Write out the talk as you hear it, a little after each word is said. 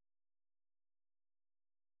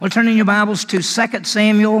Well, turn in your Bibles to 2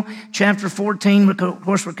 Samuel chapter 14. Of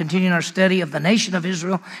course, we're continuing our study of the nation of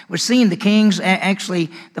Israel. We're seeing the kings. Actually,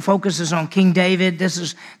 the focus is on King David. This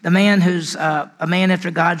is the man who's a man after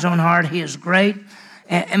God's own heart. He is great.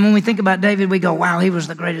 And when we think about David, we go, wow, he was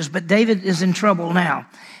the greatest. But David is in trouble now.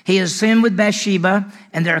 He has sinned with Bathsheba,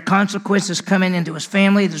 and there are consequences coming into his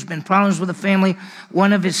family. There's been problems with the family.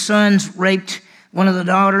 One of his sons raped one of the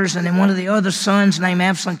daughters, and then one of the other sons named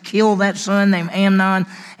Absalom killed that son named Amnon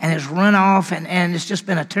and has run off, and it's just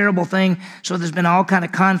been a terrible thing. So there's been all kind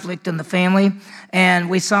of conflict in the family. And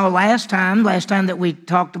we saw last time that we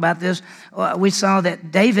talked about this, we saw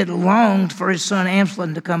that David longed for his son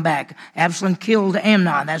Absalom to come back. Absalom killed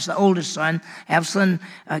Amnon, that's the oldest son. Absalom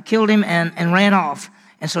killed him and ran off.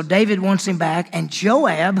 And so David wants him back. And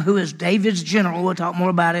Joab, who is David's general, we'll talk more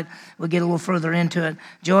about it. We'll get a little further into it.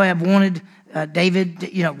 Joab wanted David,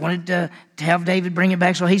 wanted to have David bring it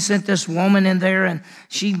back. So he sent this woman in there, and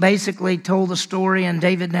she basically told the story. And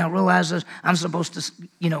David now realizes, I'm supposed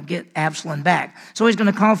to, get Absalom back. So he's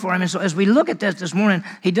going to call for him. And so as we look at this morning,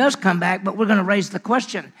 he does come back, but we're going to raise the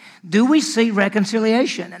question, do we see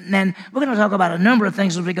reconciliation? And then we're going to talk about a number of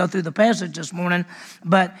things as we go through the passage this morning.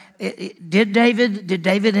 But did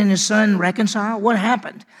David and his son reconcile? What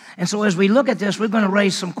happened? And so as we look at this, we're going to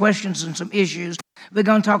raise some questions and some issues. We're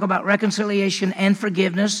going to talk about reconciliation and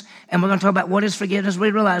forgiveness, and we're going to talk about what is forgiveness.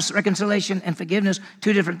 We realize reconciliation and forgiveness,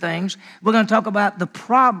 two different things. We're going to talk about the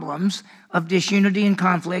problems of disunity and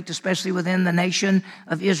conflict, especially within the nation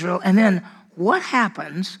of Israel, and then what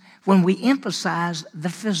happens when we emphasize the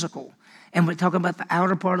physical. And we're talking about the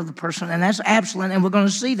outer part of the person, and that's Absalom, and we're going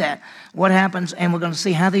to see that, what happens, and we're going to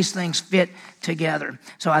see how these things fit together.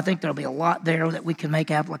 So I think there'll be a lot there that we can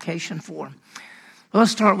make application for. Well,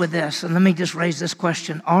 let's start with this, and let me just raise this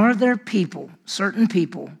question. Are there people, certain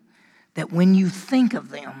people, that when you think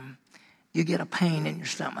of them, you get a pain in your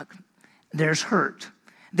stomach? There's hurt.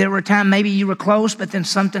 There were times maybe you were close, but then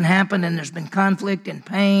something happened, and there's been conflict and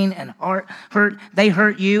pain and hurt. They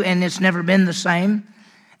hurt you, and it's never been the same.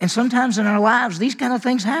 And sometimes in our lives, these kind of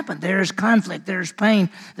things happen. There's conflict, there's pain,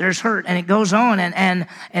 there's hurt, and it goes on,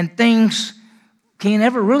 and things can't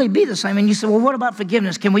ever really be the same. And you say, well, what about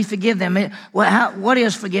forgiveness? Can we forgive them? What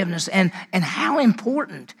is forgiveness? And how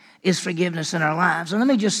important is forgiveness in our lives? And let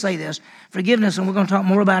me just say this. Forgiveness, and we're going to talk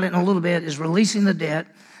more about it in a little bit, is releasing the debt.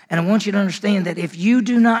 And I want you to understand that if you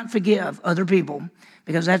do not forgive other people,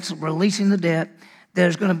 because that's releasing the debt,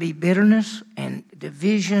 there's going to be bitterness and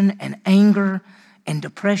division and anger and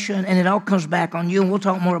depression, and it all comes back on you. And we'll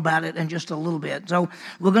talk more about it in just a little bit. So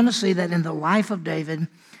we're going to see that in the life of David,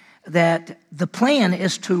 that the plan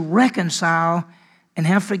is to reconcile and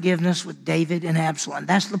have forgiveness with David and Absalom.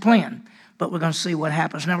 That's the plan, but we're going to see what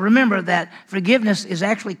happens. Now remember that forgiveness is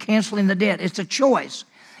actually canceling the debt. It's a choice.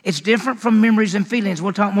 It's different from memories and feelings.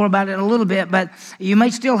 We'll talk more about it in a little bit, but you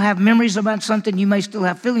may still have memories about something. You may still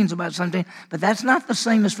have feelings about something, but that's not the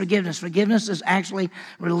same as forgiveness. Forgiveness is actually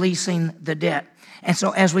releasing the debt. And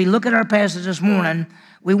so as we look at our passage this morning,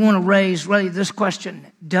 we want to raise really this question.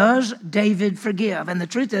 Does David forgive? And the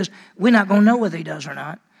truth is, we're not going to know whether he does or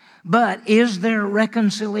not. But is there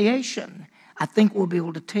reconciliation? I think we'll be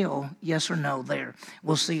able to tell yes or no there.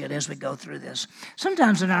 We'll see it as we go through this.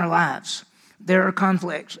 Sometimes in our lives, there are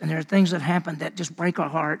conflicts and there are things that happen that just break our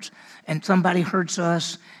hearts, and somebody hurts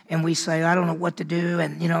us and we say, I don't know what to do.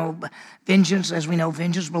 And, vengeance, as we know,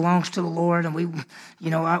 vengeance belongs to the Lord, and we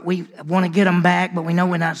want to get them back, but we know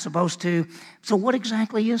we're not supposed to. So what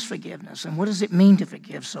exactly is forgiveness, and what does it mean to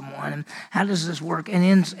forgive someone, and how does this work?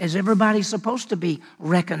 And is everybody supposed to be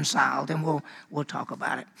reconciled? And we'll talk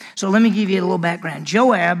about it. So let me give you a little background.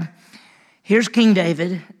 Joab, here's King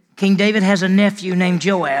David. King David has a nephew named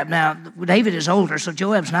Joab. Now, David is older, so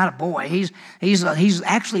Joab's not a boy. He's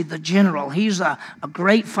actually the general. He's a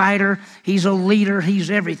great fighter. He's a leader.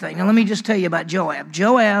 He's everything. Now, let me just tell you about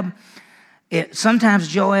Joab. Sometimes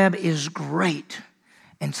Joab is great,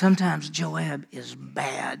 and sometimes Joab is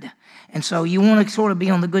bad. And so you want to sort of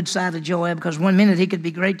be on the good side of Joab, because one minute he could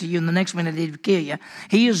be great to you, and the next minute he'd kill you.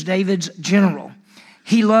 He is David's general.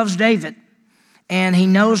 He loves David. And he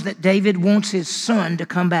knows that David wants his son to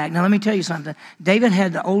come back. Now, let me tell you something. David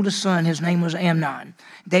had the oldest son. His name was Amnon.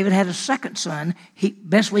 David had a second son.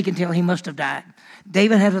 Best we can tell, he must have died.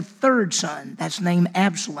 David had a third son. That's named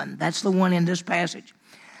Absalom. That's the one in this passage.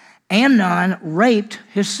 Amnon raped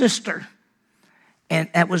his sister. And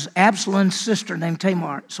that was Absalom's sister named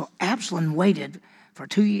Tamar. So Absalom waited for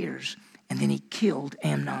 2 years, and then he killed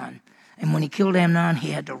Amnon. And when he killed Amnon,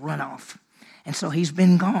 he had to run off. And so he's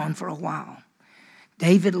been gone for a while.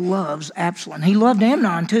 David loves Absalom. He loved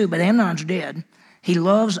Amnon too, but Amnon's dead. He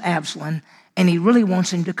loves Absalom, and he really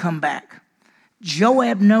wants him to come back.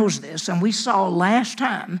 Joab knows this, and we saw last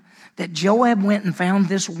time that Joab went and found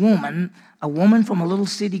this woman, a woman from a little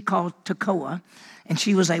city called Tekoa, and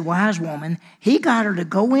she was a wise woman. He got her to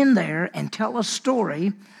go in there and tell a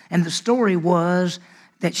story, and the story was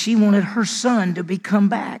that she wanted her son to come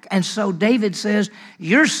back. And so David says,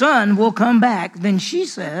 your son will come back. Then she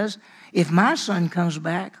says, if my son comes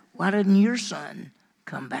back, why didn't your son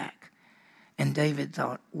come back? And David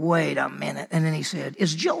thought, wait a minute. And then he said,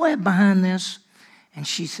 is Joab behind this? And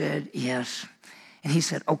she said, yes. And he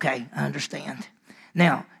said, okay, I understand.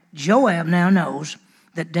 Now, Joab now knows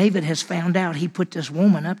that David has found out he put this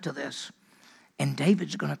woman up to this. And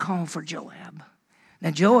David's going to call for Joab.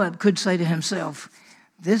 Now, Joab could say to himself,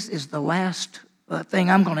 this is the last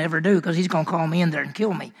thing I'm going to ever do because he's going to call me in there and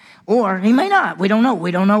kill me. Or he may not. We don't know.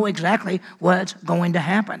 We don't know exactly what's going to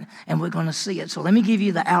happen, and we're going to see it. So let me give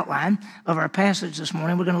you the outline of our passage this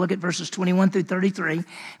morning. We're going to look at verses 21 through 33.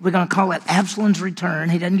 We're going to call it Absalom's return.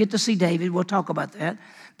 He doesn't get to see David. We'll talk about that.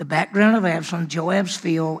 The background of Absalom, Joab's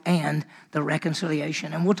field, and the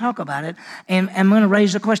reconciliation. And we'll talk about it. And I'm going to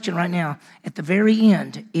raise a question right now. At the very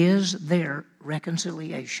end, is there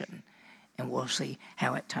reconciliation? And we'll see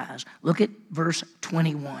how it ties. Look at verse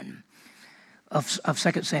 21 of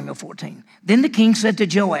 2 Samuel 14. Then the king said to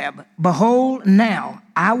Joab, behold, now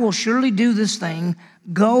I will surely do this thing.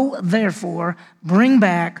 Go, therefore, bring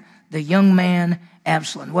back the young man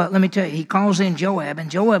Absalom. Well, let me tell you, he calls in Joab, and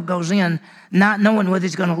Joab goes in not knowing whether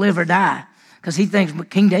he's going to live or die because he thinks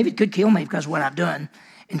King David could kill me because of what I've done.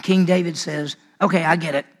 And King David says, okay, I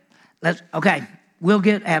get it. We'll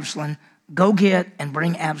get Absalom. Go get and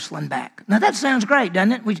bring Absalom back. Now that sounds great,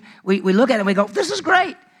 doesn't it? We look at it and we go, this is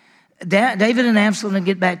great. David and Absalom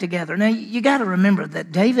get back together. Now you got to remember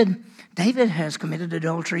that David has committed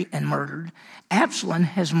adultery and murdered. Absalom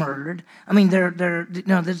has murdered. I mean,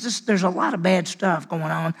 there's a lot of bad stuff going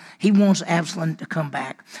on. He wants Absalom to come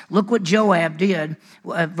back. Look what Joab did,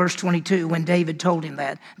 verse 22, when David told him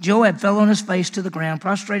that. Joab fell on his face to the ground,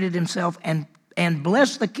 prostrated himself, and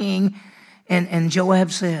blessed the king. And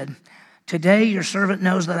Joab said, today your servant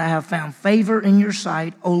knows that I have found favor in your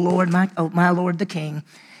sight, O Lord, my Lord the king,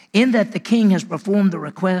 in that the king has performed the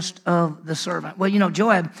request of the servant. Well,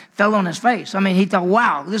 Joab fell on his face. I mean, he thought,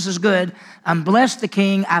 wow, this is good. I'm blessed the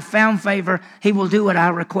king. I found favor. He will do what I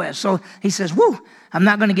request. So he says, whoo, I'm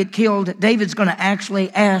not going to get killed. David's going to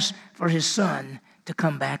actually ask for his son to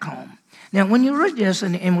come back home. Now, when you read this,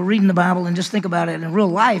 and we're reading the Bible and just think about it in real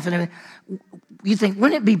life, and you think,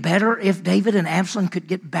 wouldn't it be better if David and Absalom could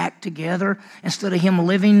get back together instead of him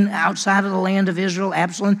living outside of the land of Israel,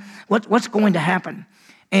 Absalom? What's going to happen?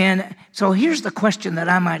 And so here's the question that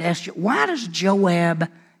I might ask you. Why does Joab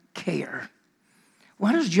care?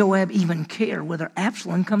 Why does Joab even care whether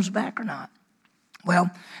Absalom comes back or not? Well,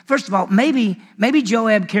 first of all, maybe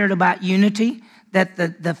Joab cared about unity, that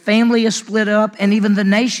the family is split up and even the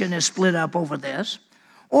nation is split up over this.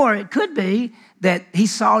 Or it could be that he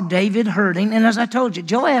saw David hurting. And as I told you,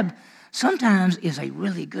 Joab sometimes is a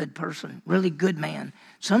really good person, really good man.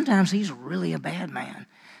 Sometimes he's really a bad man.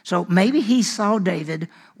 So maybe he saw David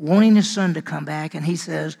wanting his son to come back, and he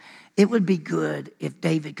says, it would be good if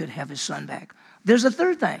David could have his son back. There's a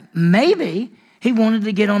third thing. Maybe he wanted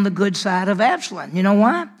to get on the good side of Absalom. You know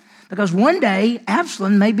why? Because one day,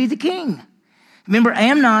 Absalom may be the king. Remember,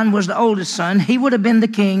 Amnon was the oldest son. He would have been the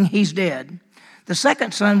king. He's dead. The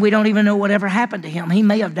second son, we don't even know whatever happened to him. He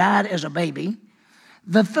may have died as a baby.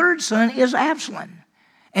 The third son is Absalom.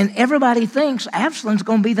 And everybody thinks Absalom's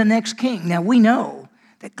going to be the next king. Now, we know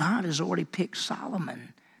that God has already picked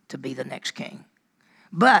Solomon to be the next king.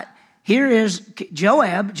 But here is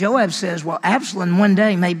Joab. Joab says, well, Absalom one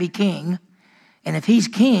day may be king. And if he's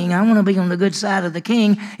king, I want to be on the good side of the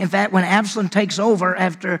king. In fact, when Absalom takes over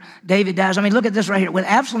after David dies, I mean, look at this right here. With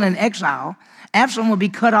Absalom in exile, Absalom will be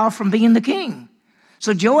cut off from being the king.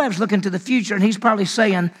 So Joab's looking to the future, and he's probably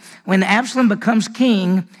saying, when Absalom becomes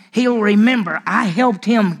king, he'll remember, I helped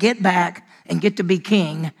him get back and get to be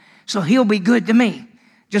king, so he'll be good to me,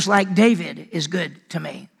 just like David is good to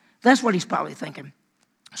me. That's what he's probably thinking.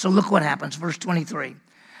 So look what happens, verse 23.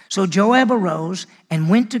 So Joab arose and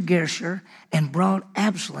went to Geshur and brought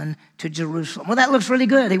Absalom to Jerusalem. Well, that looks really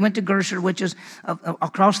good. He went to Geshur, which is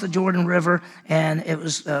across the Jordan River, and it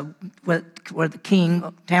was where the king,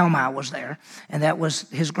 Th.M, was there, and that was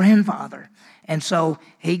his grandfather. And so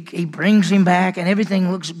he brings him back, and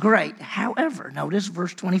everything looks great. However, notice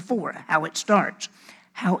verse 24, how it starts.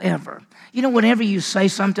 However, whenever you say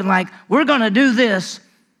something like, we're going to do this,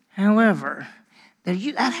 however,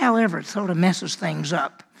 that however sort of messes things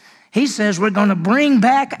up. He says, we're going to bring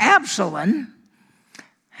back Absalom.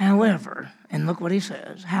 However, and look what he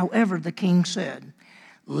says. However, the king said,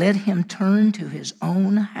 let him turn to his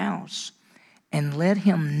own house and let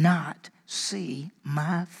him not see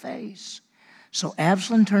my face. So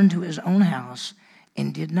Absalom turned to his own house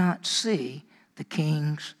and did not see the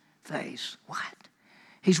king's face. What?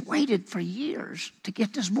 He's waited for years to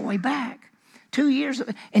get this boy back. 2 years,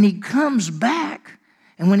 and he comes back.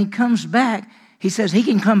 And when he comes back, he says he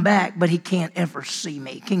can come back, but he can't ever see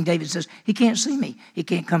me. King David says he can't see me. He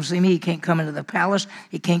can't come see me. He can't come into the palace.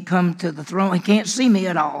 He can't come to the throne. He can't see me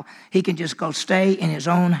at all. He can just go stay in his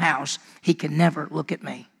own house. He can never look at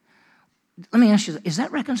me. Let me ask you, is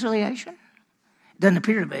that reconciliation? It doesn't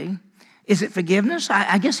appear to be. Is it forgiveness?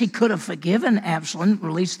 I guess he could have forgiven Absalom,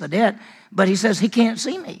 released the debt, but he says he can't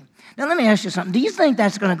see me. Now let me ask you something. Do you think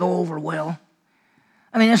that's going to go over well?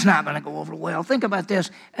 I mean, it's not going to go over well. Think about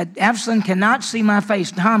this. Absalom cannot see my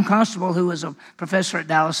face. Tom Constable, who was a professor at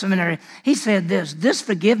Dallas Seminary, he said this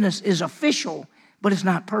forgiveness is official, but it's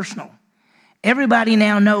not personal. Everybody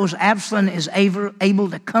now knows Absalom is able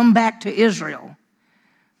to come back to Israel,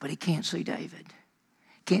 but he can't see David.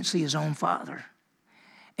 Can't see his own father.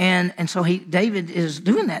 And so David is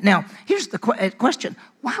doing that. Now, here's the question.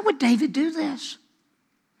 Why would David do this?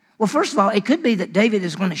 Well, first of all, it could be that David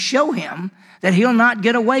is going to show him that he'll not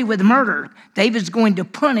get away with murder. David's going to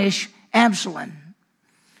punish Absalom.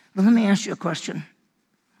 But let me ask you a question.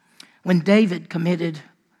 When David committed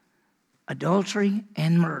adultery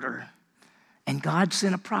and murder, and God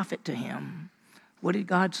sent a prophet to him, what did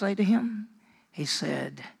God say to him? He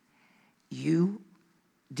said, you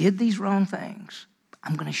did these wrong things.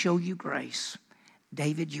 I'm going to show you grace.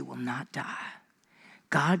 David, you will not die.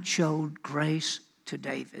 God showed grace to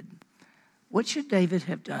David. What should David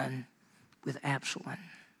have done with Absalom?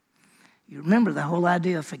 You remember the whole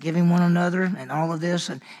idea of forgiving one another and all of this.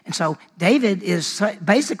 And so David is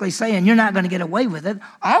basically saying, you're not going to get away with it.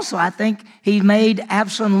 Also, I think he made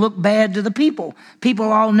Absalom look bad to the people.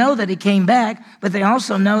 People all know that he came back, but they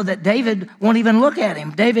also know that David won't even look at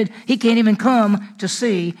him. David, he can't even come to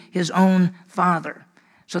see his own father.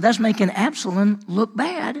 So that's making Absalom look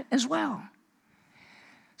bad as well.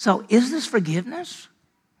 So is this forgiveness?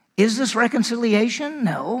 Is this reconciliation?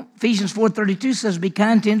 No. Ephesians 4:32 says, be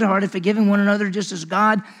kind, tenderhearted, forgiving one another just as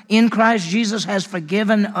God in Christ Jesus has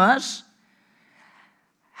forgiven us.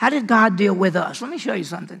 How did God deal with us? Let me show you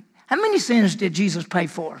something. How many sins did Jesus pay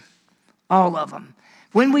for? All of them.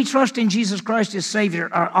 When we trust in Jesus Christ as Savior,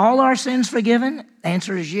 are all our sins forgiven? The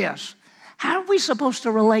answer is yes. How are we supposed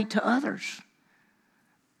to relate to others?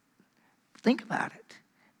 Think about it.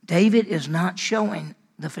 David is not showing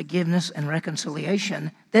the forgiveness and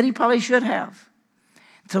reconciliation that he probably should have.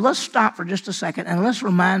 So let's stop for just a second and let's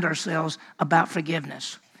remind ourselves about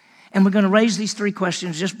forgiveness. And we're going to raise these three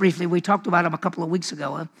questions just briefly. We talked about them a couple of weeks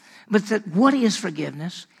ago. But what is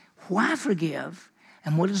forgiveness? Why forgive?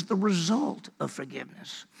 And what is the result of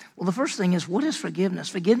forgiveness? Well, the first thing is, what is forgiveness?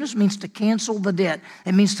 Forgiveness means to cancel the debt.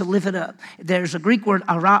 It means to lift it up. There's a Greek word,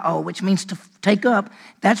 arao, which means to take up.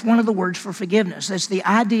 That's one of the words for forgiveness. It's the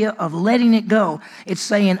idea of letting it go. It's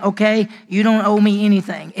saying, okay, you don't owe me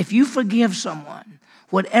anything. If you forgive someone,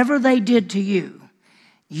 whatever they did to you,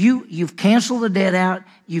 you've canceled the debt out,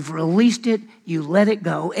 you've released it, you let it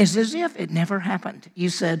go as if it never happened. You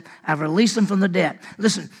said, I've released them from the debt.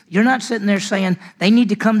 Listen, you're not sitting there saying, they need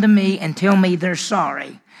to come to me and tell me they're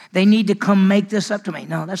sorry. They need to come make this up to me.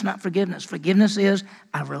 No, that's not forgiveness. Forgiveness is,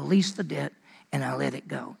 I release the debt and I let it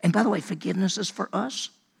go. And by the way, forgiveness is for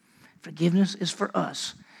us. Forgiveness is for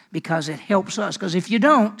us because it helps us. Because if you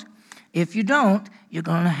don't, you're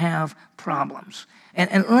going to have problems.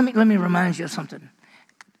 And let me remind you of something.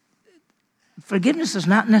 Forgiveness is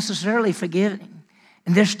not necessarily forgiving.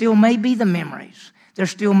 And there still may be the memories. There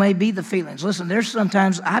still may be the feelings. Listen, there's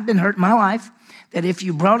sometimes I've been hurt in my life that if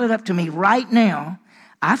you brought it up to me right now,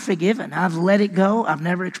 I've forgiven. I've let it go. I've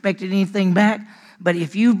never expected anything back. But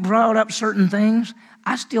if you brought up certain things,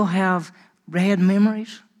 I still have bad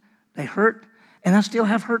memories. They hurt. And I still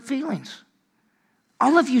have hurt feelings.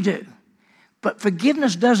 All of you do. But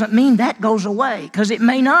forgiveness doesn't mean that goes away, because it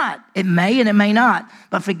may not. It may and it may not.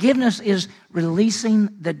 But forgiveness is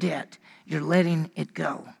releasing the debt. You're letting it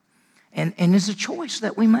go. And it's a choice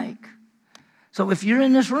that we make. So if you're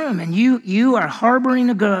in this room and you are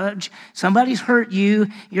harboring a grudge, somebody's hurt you,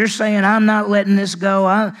 you're saying, I'm not letting this go.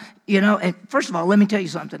 And first of all, let me tell you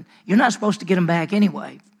something. You're not supposed to get them back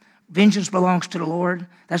anyway. Vengeance belongs to the Lord.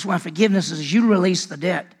 That's why forgiveness is you release the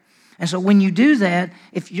debt. And so when you do that,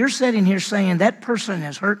 if you're sitting here saying that person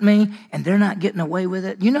has hurt me and they're not getting away with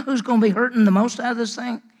it, you know who's going to be hurting the most out of this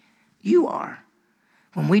thing? You are.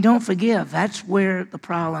 When we don't forgive, that's where the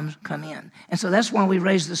problems come in. And so that's why we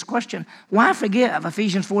raise this question. Why forgive?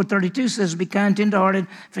 Ephesians 4:32 says, be kind, tenderhearted,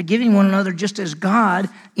 forgiving one another just as God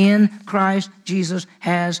in Christ Jesus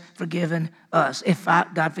has forgiven us. If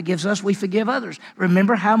God forgives us, we forgive others.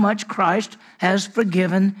 Remember how much Christ has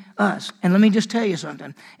forgiven us. And let me just tell you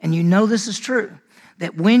something, and you know this is true,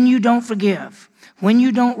 that when you don't forgive, when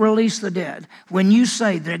you don't release the debt, when you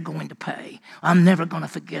say they're going to pay, I'm never going to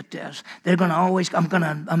forget this. They're going to always,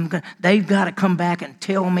 they've got to come back and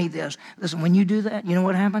tell me this. Listen, when you do that, you know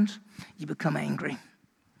what happens? You become angry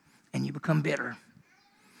and you become bitter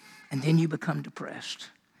and then you become depressed.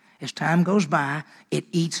 As time goes by, it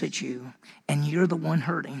eats at you and you're the one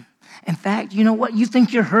hurting. In fact, you know what? You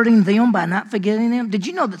think you're hurting them by not forgiving them? Did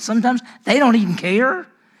you know that sometimes they don't even care?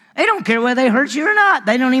 They don't care whether they hurt you or not.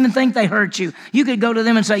 They don't even think they hurt you. You could go to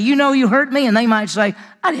them and say, you know you hurt me, and they might say,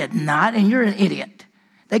 I did not, and you're an idiot.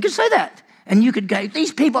 They could say that. And you could go,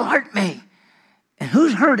 these people hurt me. And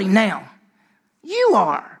who's hurting now? You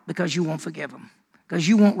are, because you won't forgive them, because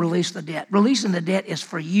you won't release the debt. Releasing the debt is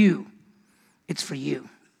for you. It's for you.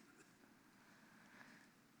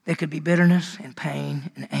 There could be bitterness and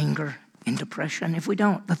pain and anger and depression if we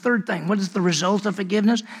don't. The third thing, what is the result of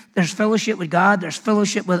forgiveness? There's fellowship with God, there's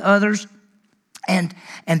fellowship with others, and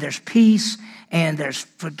there's peace, and there's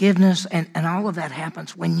forgiveness, and all of that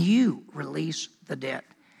happens when you release the debt.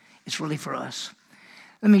 It's really for us.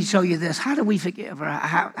 Let me show you this. How do we forgive? Or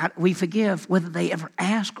how do we forgive whether they ever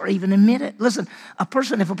ask or even admit it? Listen,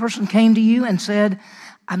 if a person came to you and said,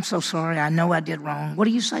 I'm so sorry, I know I did wrong. What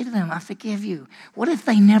do you say to them? I forgive you. What if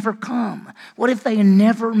they never come? What if they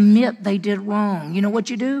never admit they did wrong? You know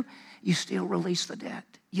what you do? You still release the debt.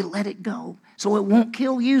 You let it go so it won't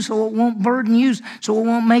kill you, so it won't burden you, so it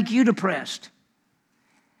won't make you depressed.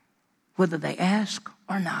 Whether they ask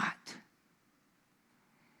or not.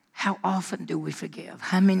 How often do we forgive?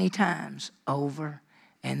 How many times? Over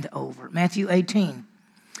and over. Matthew 18.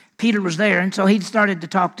 Peter was there, and so he started to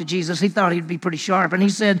talk to Jesus. He thought he'd be pretty sharp, and he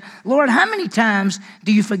said, Lord, how many times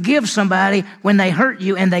do you forgive somebody when they hurt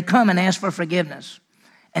you and they come and ask for forgiveness?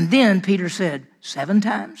 And then Peter said, 7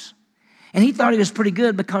 times? And he thought he was pretty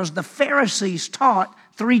good because the Pharisees taught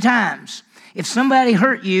 3 times. If somebody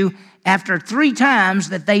hurt you after 3 times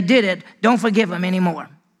that they did it, don't forgive them anymore.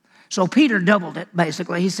 So Peter doubled it,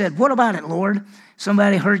 basically. He said, what about it, Lord?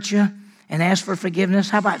 Somebody hurt you and asked for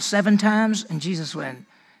forgiveness. How about 7 times? And Jesus went,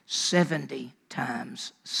 70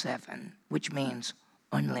 times 7, which means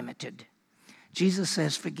unlimited. Jesus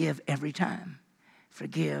says, forgive every time.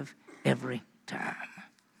 Forgive every time.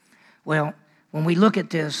 Well, when we look at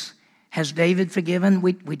this, has David forgiven?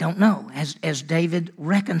 We don't know. Has David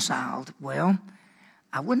reconciled? Well,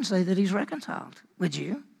 I wouldn't say that he's reconciled. Would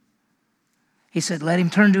you? He said, let him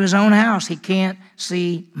turn to his own house. He can't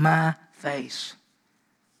see my face.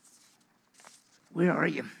 Where are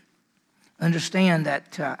you? Understand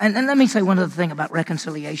that, and let me say one other thing about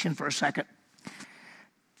reconciliation for a second.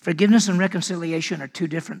 Forgiveness and reconciliation are 2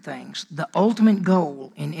 different things. The ultimate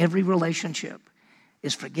goal in every relationship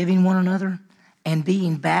is forgiving one another and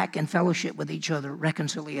being back in fellowship with each other,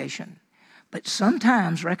 reconciliation. But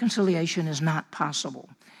sometimes reconciliation is not possible.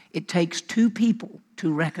 It takes 2 people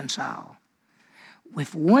to reconcile.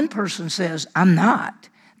 If one person says, I'm not,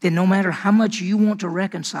 then no matter how much you want to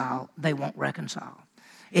reconcile, they won't reconcile.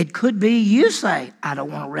 It could be you say, I don't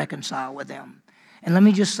want to reconcile with them. And let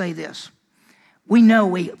me just say this. We know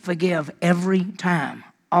we forgive every time,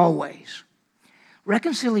 always.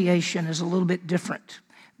 Reconciliation is a little bit different.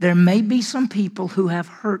 There may be some people who have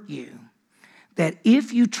hurt you that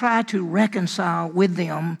if you try to reconcile with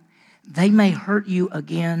them, they may hurt you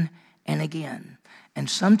again and again. And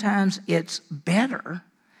sometimes it's better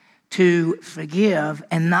to forgive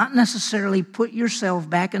and not necessarily put yourself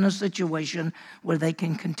back in a situation where they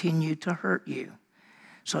can continue to hurt you.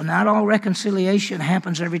 So not all reconciliation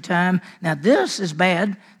happens every time. Now this is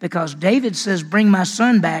bad because David says, bring my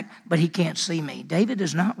son back, but he can't see me. David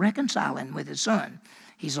is not reconciling with his son.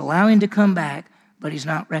 He's allowing to come back, but he's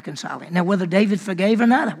not reconciling. Now whether David forgave or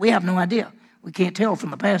not, we have no idea. We can't tell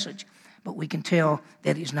from the passage, but we can tell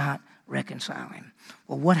that he's not reconciling.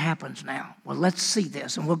 Well, what happens now? Well, let's see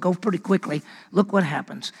this, and we'll go pretty quickly. Look what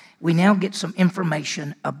happens. We now get some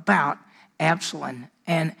information about Absalom,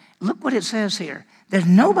 and look what it says here. There's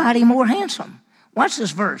nobody more handsome. Watch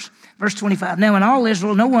this verse. Verse 25. Now in all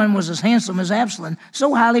Israel, no one was as handsome as Absalom,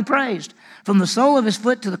 so highly praised. From the sole of his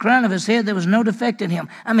foot to the crown of his head, there was no defect in him.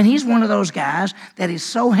 I mean, he's one of those guys that is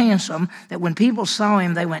so handsome that when people saw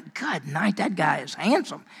him, they went, good night, that guy is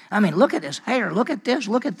handsome. I mean, look at his hair. Look at this.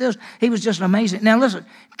 Look at this. He was just amazing. Now listen,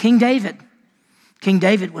 King David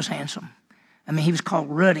was handsome. I mean, he was called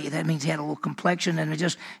ruddy. That means he had a little complexion, and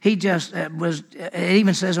he just was. It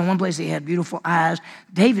even says in one place he had beautiful eyes.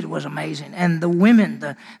 David was amazing, and the women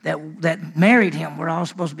that married him were all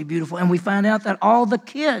supposed to be beautiful. And we find out that all the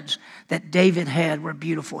kids that David had were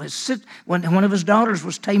beautiful. One of his daughters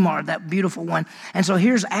was Tamar, that beautiful one. And so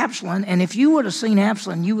here's Absalom, and if you would have seen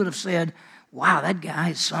Absalom, you would have said, "Wow, that guy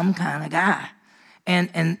is some kind of guy." And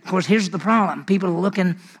of course, here's the problem: people are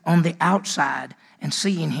looking on the outside and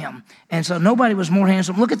seeing him. And so nobody was more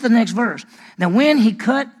handsome. Look at the next verse. Now, when he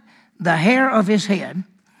cut the hair of his head,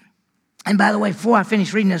 and by the way, before I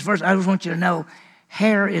finish reading this verse, I just want you to know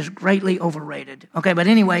hair is greatly overrated. Okay, but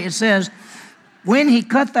anyway, it says, when he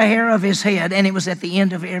cut the hair of his head, and it was at the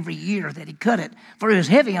end of every year that he cut it, for it was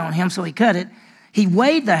heavy on him, so he cut it, he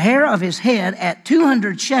weighed the hair of his head at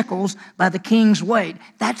 200 shekels by the king's weight.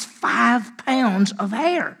 That's 5 pounds of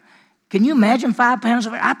hair. Can you imagine 5 pounds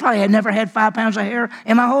of hair? I probably had never had 5 pounds of hair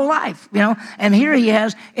in my whole life, And here he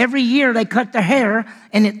has, every year they cut the hair,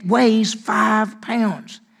 and it weighs 5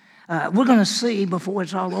 pounds. We're going to see before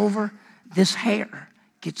it's all over, this hair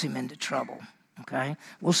gets him into trouble, okay?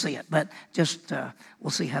 We'll see it, but just we'll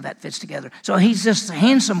see how that fits together. So he's just a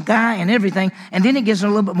handsome guy and everything, and then it gives a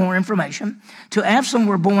little bit more information. To Absalom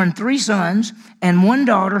were born 3 sons and 1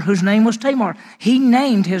 daughter whose name was Tamar. He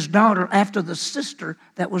named his daughter after the sister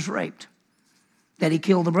that was raped, that he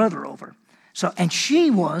killed the brother over. And she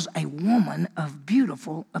was a woman of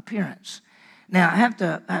beautiful appearance. Now, I have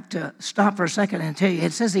to stop for a second and tell you,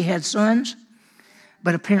 it says he had sons,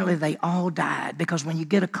 but apparently they all died, because when you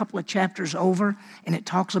get a couple of chapters over and it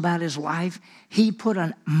talks about his life, he put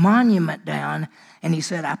a monument down, and he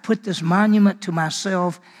said, I put this monument to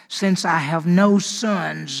myself since I have no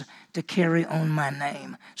sons to carry on my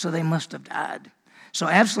name. So they must have died. So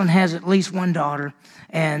Absalom has at least 1 daughter,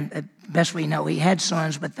 and best we know, he had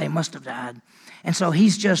sons, but they must have died. And so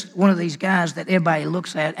he's just one of these guys that everybody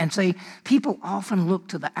looks at and say, people often look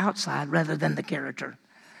to the outside rather than the character.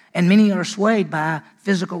 And many are swayed by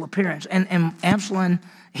physical appearance. And Absalom,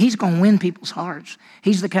 he's going to win people's hearts.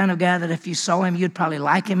 He's the kind of guy that if you saw him, you'd probably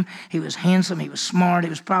like him. He was handsome. He was smart. He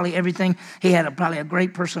was probably everything. He had probably a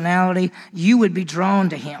great personality. You would be drawn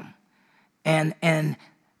to him.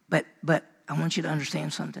 But I want you to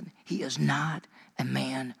understand something. He is not a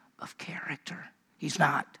man of character. He's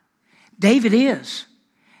not. David is.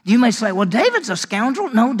 You may say, well, David's a scoundrel.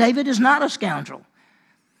 No, David is not a scoundrel.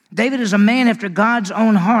 David is a man after God's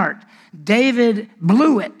own heart. David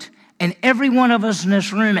blew it. And every one of us in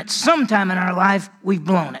this room, at some time in our life, we've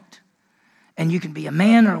blown it. And you can be a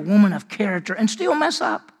man or a woman of character and still mess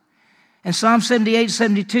up. And Psalm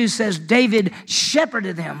 78:72 says, David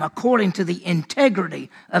shepherded them according to the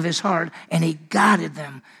integrity of his heart, and he guided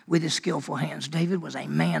them with his skillful hands. David was a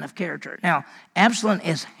man of character. Now, Absalom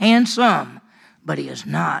is handsome, but he is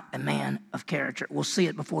not a man of character. We'll see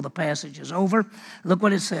it before the passage is over. Look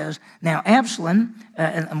what it says. Now, Absalom,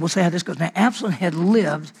 and we'll see how this goes. Now, Absalom had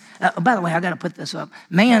lived, by the way, I got to put this up.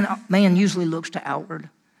 Man usually looks to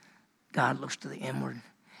outward. God looks to the inward.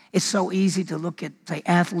 It's so easy to look at, say,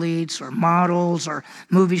 athletes or models or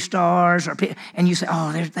movie stars, and you say,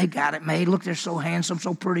 oh, they got it made. Look, they're so handsome,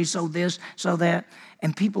 so pretty, so this, so that.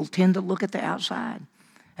 And people tend to look at the outside.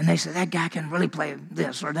 And they say, that guy can really play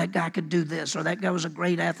this, or that guy could do this, or that guy was a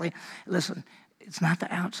great athlete. Listen, it's not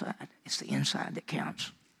the outside. It's the inside that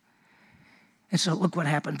counts. And so look what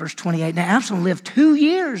happened, verse 28. Now, Absalom lived 2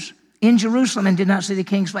 years in Jerusalem and did not see the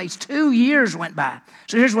king's face. 2 years went by.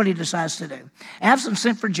 So here's what he decides to do. Absalom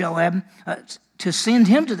sent for Joab to send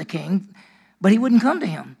him to the king, but he wouldn't come to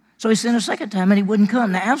him. So he sent a second time, and he wouldn't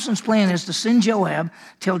come. Now, Absalom's plan is to send Joab,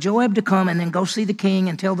 tell Joab to come, and then go see the king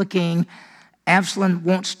and tell the king, Absalom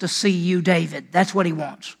wants to see you, David. That's what he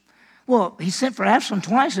wants. Well, he sent for Absalom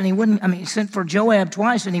twice, and he sent for Joab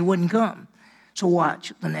twice, and he wouldn't come. So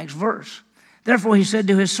watch the next verse. Therefore, he said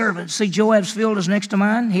to his servants, see, Joab's field is next to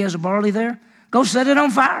mine. He has a barley there. Go set it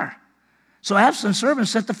on fire. So Absalom's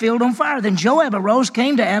servants set the field on fire. Then Joab arose,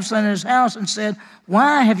 came to Absalom in his house, and said,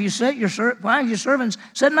 why have your servants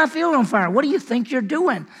set my field on fire? What do you think you're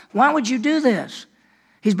doing? Why would you do this?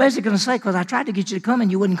 He's basically going to say, because I tried to get you to come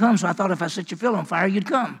and you wouldn't come, so I thought if I set your field on fire, you'd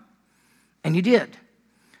come. And you did.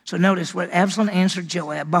 So notice what Absalom answered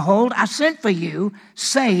Joab. Behold, I sent for you,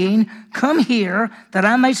 saying, come here, that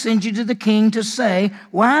I may send you to the king to say,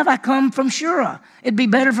 why have I come from Shurah? It'd be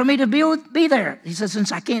better for me to be there. He said,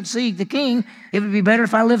 since I can't see the king, it would be better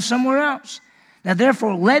if I lived somewhere else. Now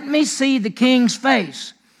therefore, let me see the king's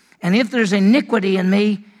face. And if there's iniquity in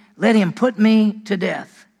me, let him put me to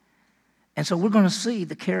death. And so we're going to see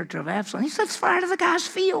the character of Absalom. He sets fire to the guy's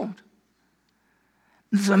field.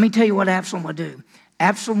 So let me tell you what Absalom will do.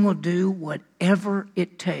 Absalom will do whatever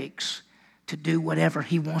it takes to do whatever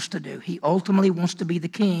he wants to do. He ultimately wants to be the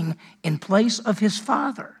king in place of his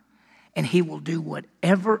father, and he will do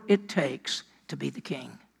whatever it takes to be the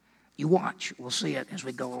king. You watch. We'll see it as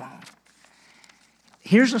we go along.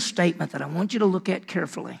 Here's a statement that I want you to look at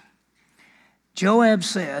carefully.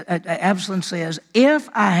 Absalom says, if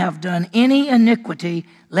I have done any iniquity,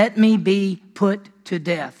 let me be put to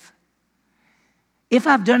death. If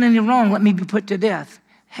I've done any wrong, let me be put to death.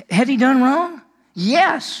 Had he done wrong?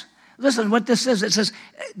 Yes. Listen what this says. It says,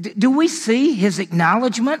 do we see his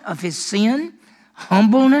acknowledgement of his sin,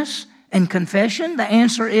 humbleness, and confession? The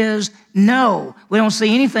answer is no. We don't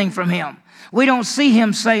see anything from him. We don't see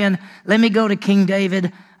him saying, let me go to King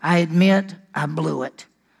David. I admit I blew it.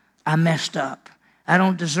 I messed up. I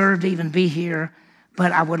don't deserve to even be here,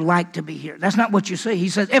 but I would like to be here. That's not what you see. He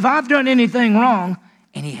says, if I've done anything wrong,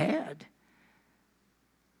 and he had.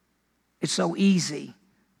 It's so easy.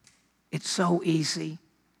 It's so easy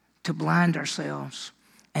to blind ourselves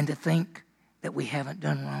and to think that we haven't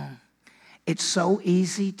done wrong. It's so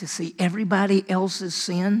easy to see everybody else's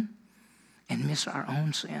sin and miss our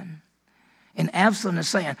own sin. And Absalom is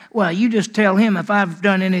saying, well, you just tell him if I've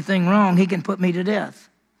done anything wrong, he can put me to death.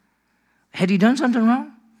 Had he done something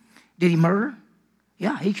wrong? Did he murder?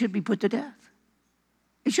 Yeah, he should be put to death.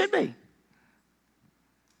 He should be.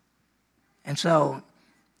 And so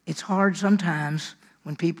it's hard sometimes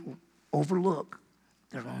when people overlook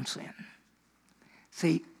their own sin.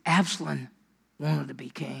 See, Absalom wanted to be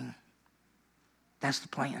king. That's the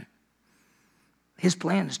plan. His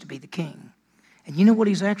plan is to be the king. And you know what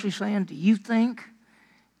he's actually saying? Do you think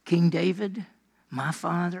King David, my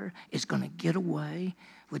father, is going to get away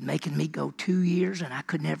with making me go 2 years and I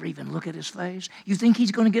could never even look at his face? You think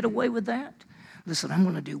he's going to get away with that? Listen, I'm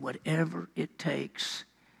going to do whatever it takes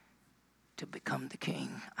to become the king.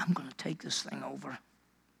 I'm going to take this thing over.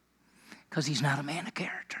 Because he's not a man of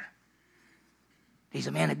character. He's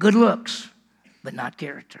a man of good looks, but not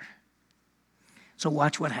character. So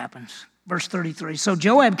watch what happens. Verse 33. So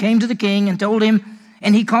Joab came to the king and told him,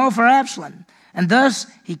 and he called for Absalom. And thus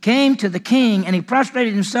he came to the king, and he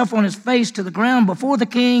prostrated himself on his face to the ground before the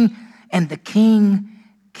king, and the king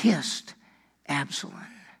kissed Absalom.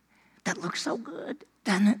 That looks so good,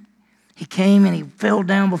 doesn't it? He came and he fell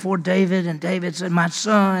down before David, and David said, my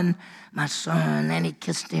son, and he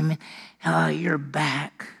kissed him. Oh, you're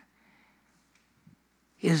back.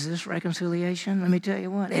 Is this reconciliation? Let me tell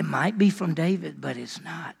you what. It might be from David, but it's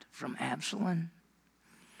not from Absalom.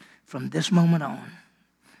 From this moment on,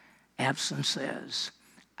 Absalom says,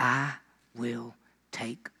 I will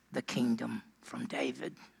take the kingdom from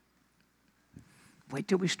David. Wait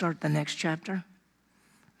till we start the next chapter.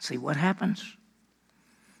 See what happens.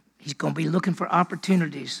 He's going to be looking for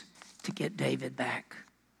opportunities to get David back.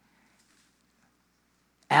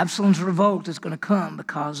 Absalom's revolt is going to come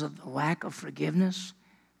because of the lack of forgiveness,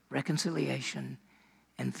 reconciliation,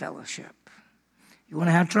 and fellowship. You want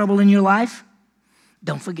to have trouble in your life?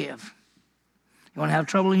 Don't forgive. You want to have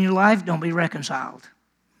trouble in your life? Don't be reconciled.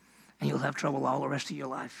 And you'll have trouble all the rest of your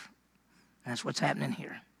life. That's what's happening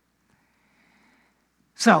here.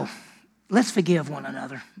 So, let's forgive one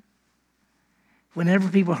another. Whenever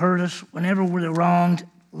people hurt us, whenever we're wronged,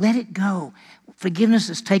 let it go. Forgiveness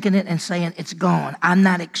is taking it and saying, it's gone. I'm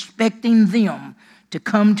not expecting them to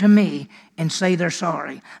come to me and say they're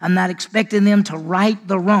sorry. I'm not expecting them to right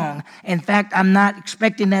the wrong. In fact, I'm not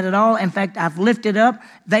expecting that at all. In fact, I've lifted up.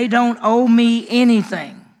 They don't owe me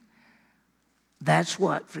anything. That's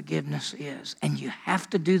what forgiveness is. And you have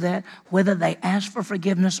to do that whether they ask for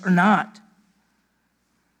forgiveness or not.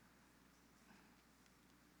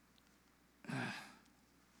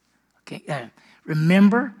 Okay,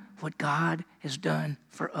 remember what God has done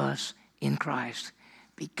for us in Christ.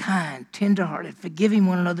 Be kind, tenderhearted, forgiving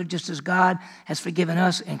one another just as God has forgiven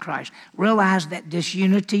us in Christ. Realize that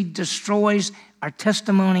disunity destroys our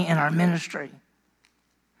testimony and our ministry.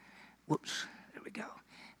 There we go.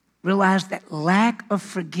 Realize that lack of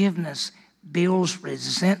forgiveness builds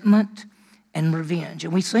resentment and revenge.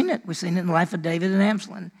 And we've seen it. We've seen it in the life of David and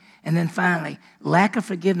Absalom. And then finally, lack of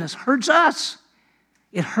forgiveness hurts us.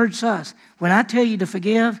 It hurts us. When I tell you to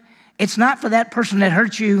forgive, it's not for that person that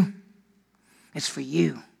hurt you. It's for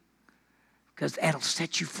you. Because that'll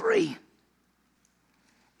set you free.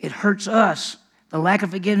 It hurts us. The lack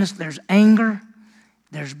of forgiveness, there's anger,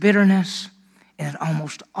 there's bitterness, and it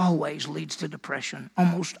almost always leads to depression.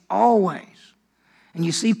 Almost always. And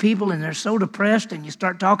you see people and they're so depressed and you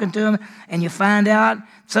start talking to them and you find out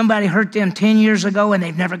somebody hurt them 10 years ago and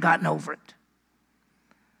they've never gotten over it.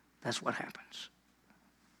 That's what happens.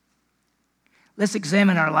 Let's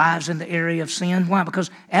examine our lives in the area of sin. Why? Because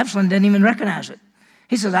Absalom didn't even recognize it.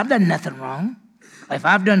 He says, I've done nothing wrong. if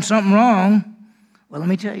I've done something wrong, well, let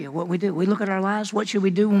me tell you what we do. We look at our lives. What should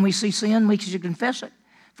we do when we see sin? We should confess it.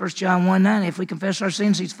 1 John 1:9, if we confess our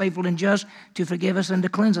sins, he's faithful and just to forgive us and to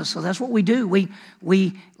cleanse us. So that's what we do.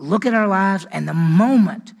 We look at our lives, and the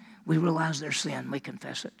moment we realize there's sin, we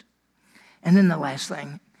confess it. And then the last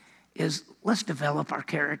thing is let's develop our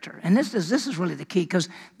character. And this is really the key, because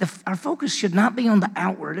our focus should not be on the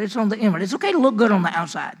outward. It's on the inward. It's okay to look good on the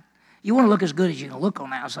outside. You want to look as good as you can look on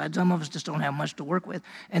the outside. Some of us just don't have much to work with.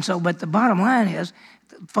 And so, but the bottom line is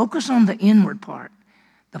focus on the inward part.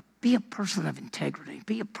 Be a person of integrity.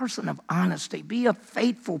 Be a person of honesty. Be a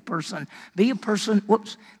faithful person. Be a person,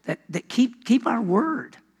 that keep our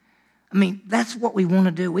word. I mean, that's what we want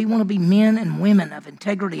to do. We want to be men and women of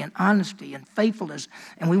integrity and honesty and faithfulness,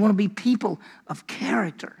 and we want to be people of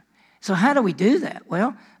character. So how do we do that?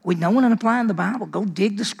 Well, we know and applying the Bible. Go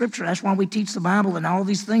dig the Scripture. That's why we teach the Bible and all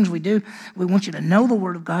these things we do. We want you to know the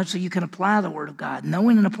Word of God so you can apply the Word of God.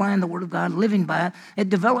 Knowing and applying the Word of God, living by it, it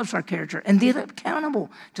develops our character. And get accountable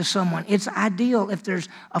to someone. It's ideal if there's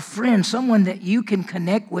a friend, someone that you can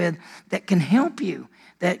connect with that can help you,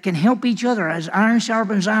 that can help each other. As iron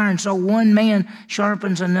sharpens iron, so one man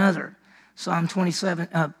sharpens another.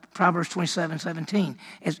 Proverbs 27:17.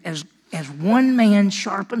 As one man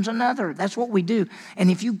sharpens another. That's what we do.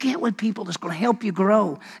 And if you get with people that's going to help you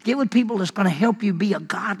grow, get with people that's going to help you be a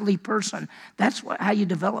godly person, that's how you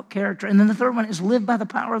develop character. And then the third one is live by the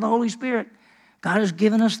power of the Holy Spirit. God has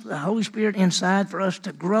given us the Holy Spirit inside for us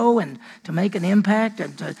to grow and to make an impact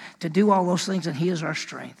and to do all those things, and He is our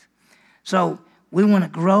strength. So we want to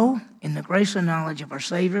grow in the grace and knowledge of our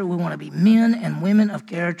Savior. We want to be men and women of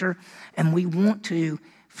character, and we want to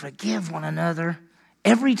forgive one another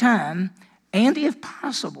every time, and if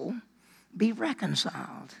possible, be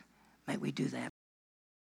reconciled. May we do that.